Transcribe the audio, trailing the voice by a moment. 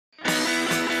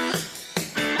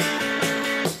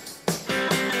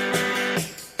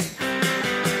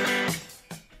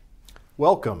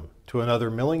Welcome to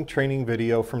another milling training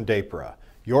video from Dapra,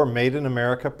 your Made in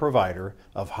America provider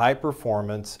of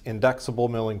high-performance indexable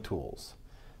milling tools.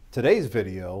 Today's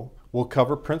video will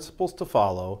cover principles to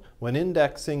follow when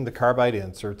indexing the carbide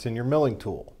inserts in your milling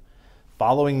tool.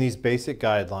 Following these basic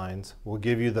guidelines will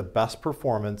give you the best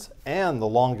performance and the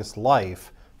longest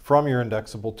life from your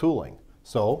indexable tooling.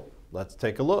 So let's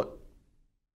take a look.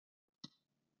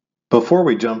 Before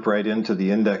we jump right into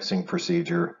the indexing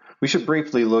procedure, we should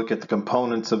briefly look at the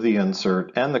components of the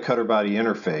insert and the cutter body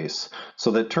interface so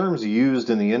that terms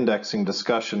used in the indexing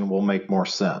discussion will make more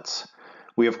sense.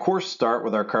 We of course start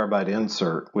with our carbide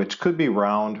insert, which could be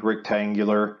round,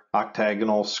 rectangular,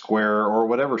 octagonal, square, or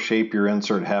whatever shape your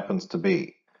insert happens to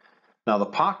be. Now the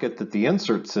pocket that the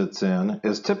insert sits in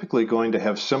is typically going to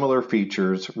have similar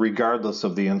features regardless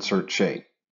of the insert shape.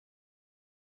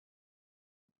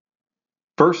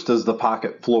 First is the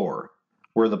pocket floor,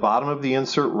 where the bottom of the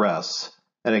insert rests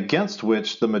and against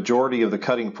which the majority of the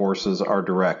cutting forces are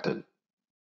directed.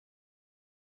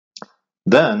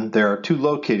 Then there are two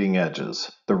locating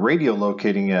edges, the radial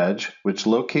locating edge, which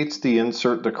locates the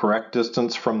insert the correct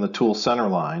distance from the tool center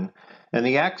line, and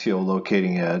the axial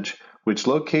locating edge, which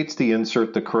locates the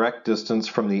insert the correct distance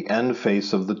from the end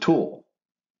face of the tool.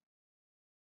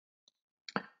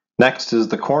 Next is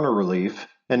the corner relief,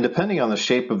 and depending on the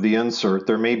shape of the insert,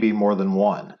 there may be more than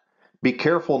one. Be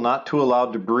careful not to allow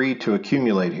debris to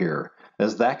accumulate here,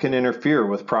 as that can interfere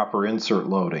with proper insert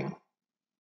loading.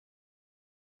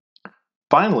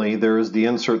 Finally, there is the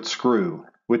insert screw,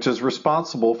 which is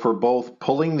responsible for both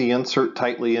pulling the insert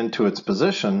tightly into its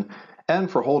position and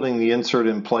for holding the insert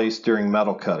in place during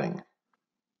metal cutting.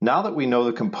 Now that we know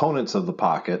the components of the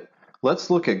pocket, let's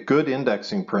look at good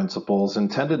indexing principles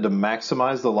intended to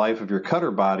maximize the life of your cutter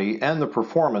body and the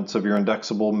performance of your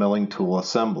indexable milling tool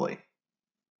assembly.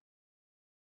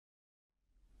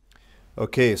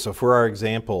 Okay, so for our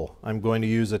example, I'm going to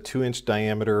use a 2-inch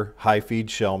diameter high feed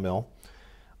shell mill.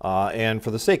 And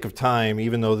for the sake of time,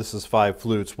 even though this is 5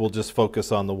 flutes, we'll just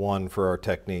focus on the one for our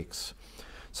techniques.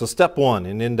 So step 1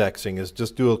 in indexing is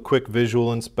just do a quick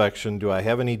visual inspection. Do I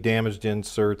have any damaged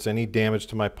inserts, any damage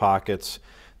to my pockets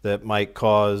that might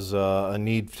cause a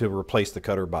need to replace the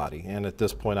cutter body? And at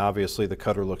this point, obviously, the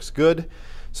cutter looks good.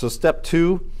 So step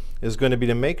 2 is going to be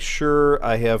to make sure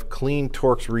I have clean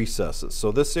Torx recesses.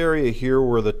 So this area here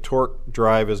where the torque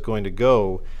drive is going to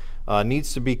go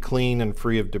needs to be clean and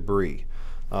free of debris.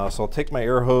 So I'll take my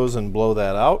air hose and blow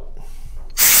that out.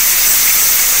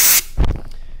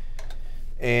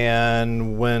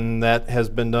 And when that has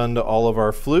been done to all of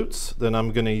our flutes, then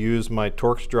I'm going to use my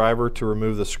Torx driver to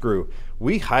remove the screw.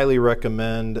 We highly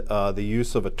recommend the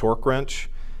use of a torque wrench.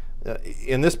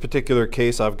 In this particular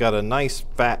case, I've got a nice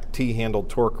fat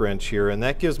T-handled torque wrench here, and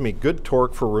that gives me good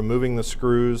torque for removing the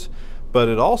screws, but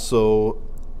it also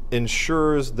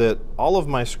ensures that all of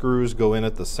my screws go in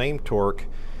at the same torque.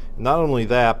 Not only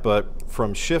that, but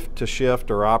from shift to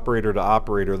shift or operator to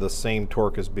operator, the same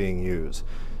torque is being used.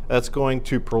 That's going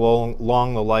to prolong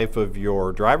the life of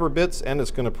your driver bits, and it's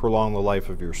going to prolong the life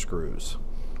of your screws.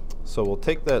 So we'll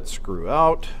take that screw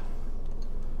out.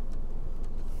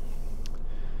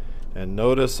 And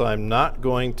notice I'm not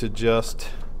going to just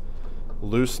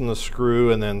loosen the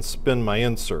screw and then spin my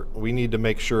insert. We need to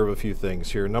make sure of a few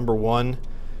things here. Number one,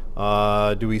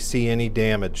 do we see any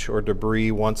damage or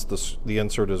debris once the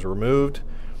insert is removed?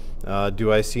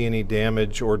 Do I see any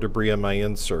damage or debris on my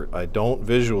insert? I don't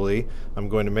visually. I'm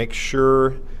going to make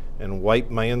sure and wipe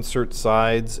my insert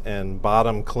sides and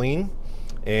bottom clean.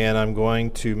 And I'm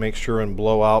going to make sure and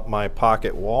blow out my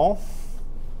pocket wall.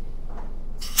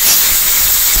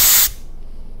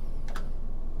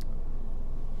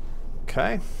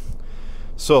 Okay,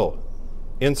 so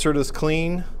insert is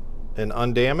clean and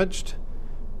undamaged.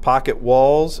 Pocket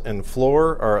walls and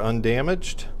floor are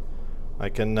undamaged. I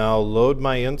can now load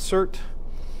my insert,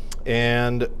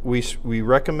 and we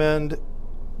recommend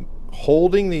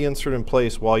holding the insert in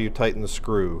place while you tighten the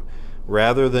screw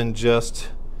rather than just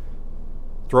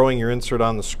throwing your insert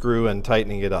on the screw and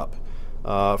tightening it up.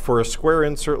 For a square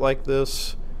insert like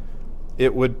this,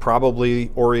 it would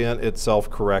probably orient itself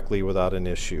correctly without an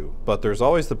issue. But there's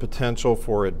always the potential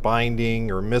for it binding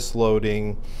or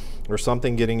misloading or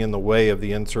something getting in the way of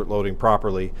the insert loading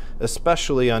properly,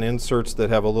 especially on inserts that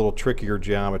have a little trickier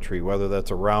geometry, whether that's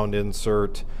a round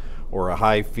insert or a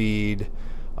high feed.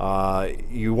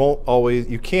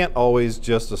 You can't always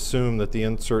just assume that the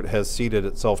insert has seated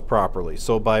itself properly.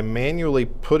 So by manually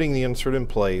putting the insert in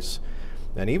place,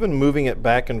 and even moving it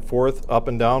back and forth, up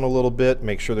and down a little bit,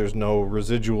 make sure there's no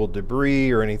residual debris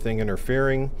or anything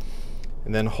interfering,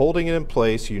 and then holding it in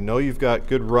place, you know you've got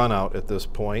good run out at this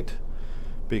point.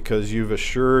 because you've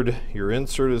assured your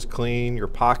insert is clean, your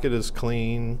pocket is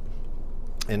clean.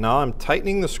 And now I'm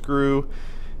tightening the screw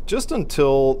just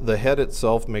until the head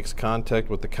itself makes contact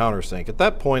with the countersink. At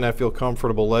that point, I feel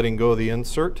comfortable letting go of the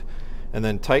insert and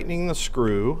then tightening the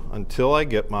screw until I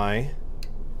get my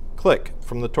click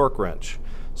from the torque wrench.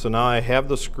 So now I have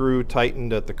the screw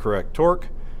tightened at the correct torque.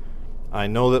 I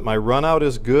know that my run out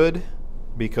is good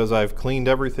because I've cleaned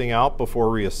everything out before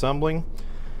reassembling.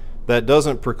 That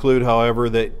doesn't preclude, however,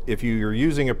 that if you're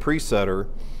using a presetter,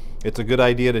 it's a good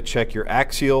idea to check your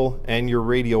axial and your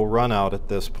radial run out at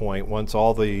this point once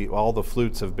all the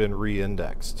flutes have been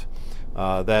re-indexed.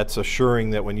 That's assuring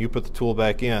that when you put the tool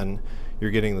back in,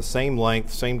 you're getting the same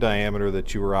length, same diameter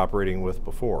that you were operating with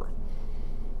before.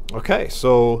 Okay,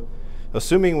 so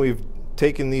assuming we've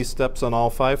taken these steps on all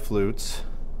 5 flutes,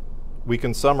 we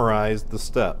can summarize the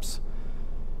steps.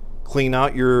 Clean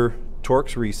out your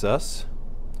Torx recess,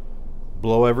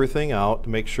 blow everything out to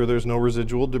make sure there's no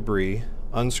residual debris,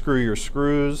 unscrew your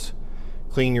screws,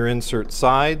 clean your insert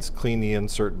sides, clean the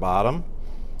insert bottom,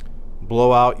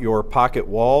 blow out your pocket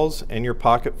walls and your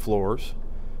pocket floors,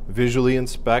 visually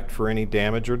inspect for any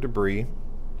damage or debris,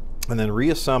 and then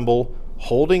reassemble,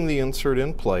 holding the insert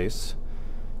in place,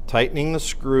 tightening the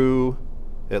screw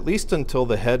at least until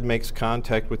the head makes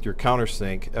contact with your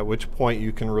countersink, at which point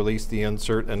you can release the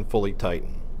insert and fully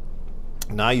tighten.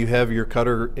 Now you have your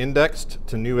cutter indexed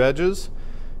to new edges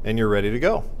and you're ready to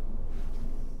go.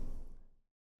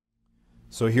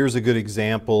 So here's a good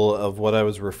example of what I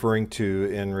was referring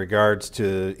to in regards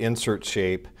to insert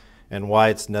shape and why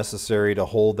it's necessary to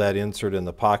hold that insert in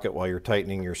the pocket while you're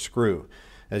tightening your screw.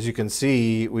 As you can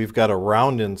see, we've got a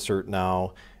round insert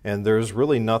now, and there's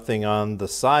really nothing on the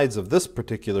sides of this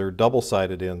particular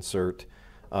double-sided insert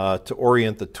to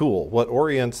orient the tool. What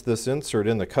orients this insert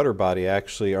in the cutter body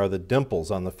actually are the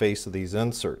dimples on the face of these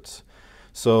inserts.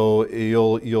 So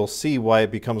you'll see why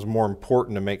it becomes more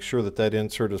important to make sure that that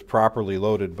insert is properly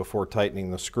loaded before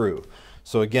tightening the screw.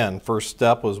 So again, first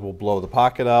step was we'll blow the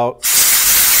pocket out,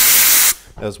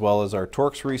 as well as our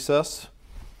Torx recess.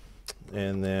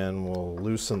 And then we'll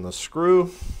loosen the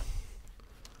screw.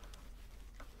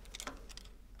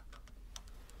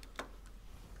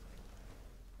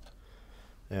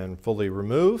 And fully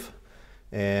remove.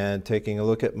 And taking a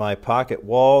look at my pocket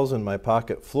walls and my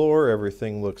pocket floor,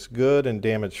 everything looks good and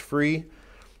damage free.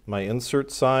 My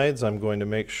insert sides I'm going to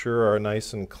make sure are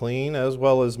nice and clean, as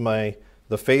well as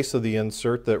the face of the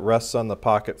insert that rests on the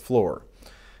pocket floor.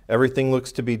 Everything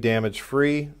looks to be damage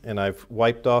free, and I've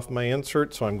wiped off my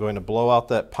insert, so I'm going to blow out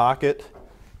that pocket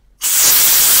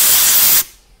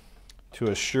to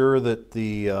assure that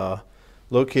the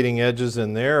locating edges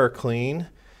in there are clean.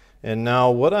 And now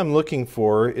what I'm looking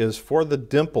for is for the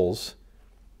dimples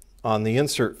on the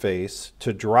insert face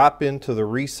to drop into the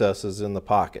recesses in the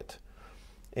pocket.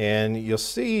 And you'll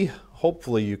see,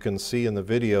 hopefully you can see in the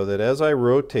video, that as I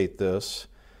rotate this,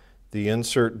 the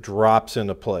insert drops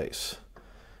into place.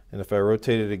 And if I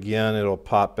rotate it again, it'll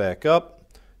pop back up.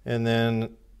 And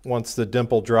then once the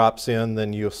dimple drops in,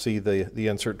 then you'll see the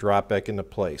insert drop back into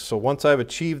place. So once I've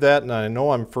achieved that and I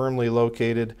know I'm firmly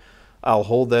located, I'll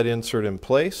hold that insert in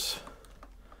place,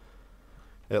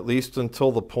 at least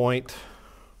until the point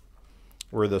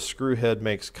where the screw head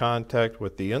makes contact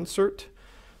with the insert.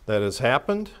 That has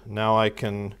happened. Now I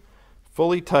can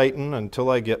fully tighten until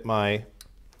I get my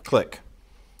click.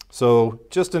 So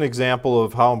just an example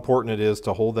of how important it is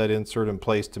to hold that insert in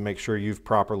place to make sure you've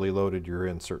properly loaded your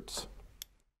inserts.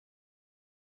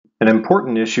 An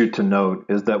important issue to note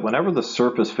is that whenever the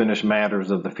surface finish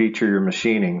matters of the feature you're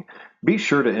machining, be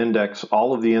sure to index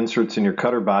all of the inserts in your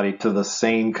cutter body to the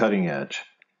same cutting edge.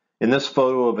 In this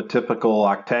photo of a typical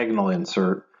octagonal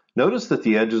insert, notice that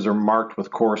the edges are marked with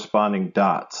corresponding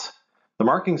dots. The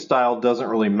marking style doesn't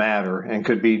really matter and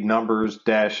could be numbers,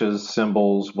 dashes,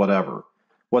 symbols, whatever.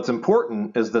 What's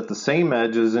important is that the same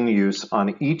edge is in use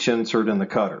on each insert in the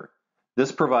cutter.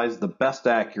 This provides the best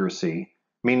accuracy,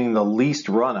 meaning the least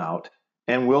run out,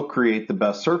 and will create the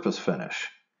best surface finish.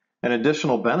 An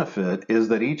additional benefit is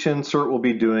that each insert will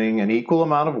be doing an equal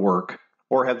amount of work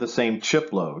or have the same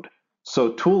chip load,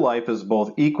 so tool life is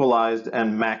both equalized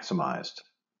and maximized.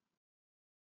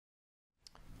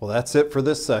 Well, that's it for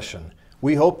this session.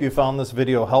 We hope you found this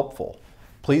video helpful.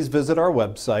 Please visit our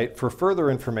website for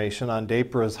further information on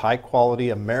Dapra's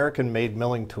high-quality American-made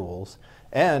milling tools,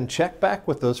 and check back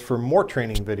with us for more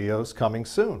training videos coming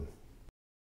soon.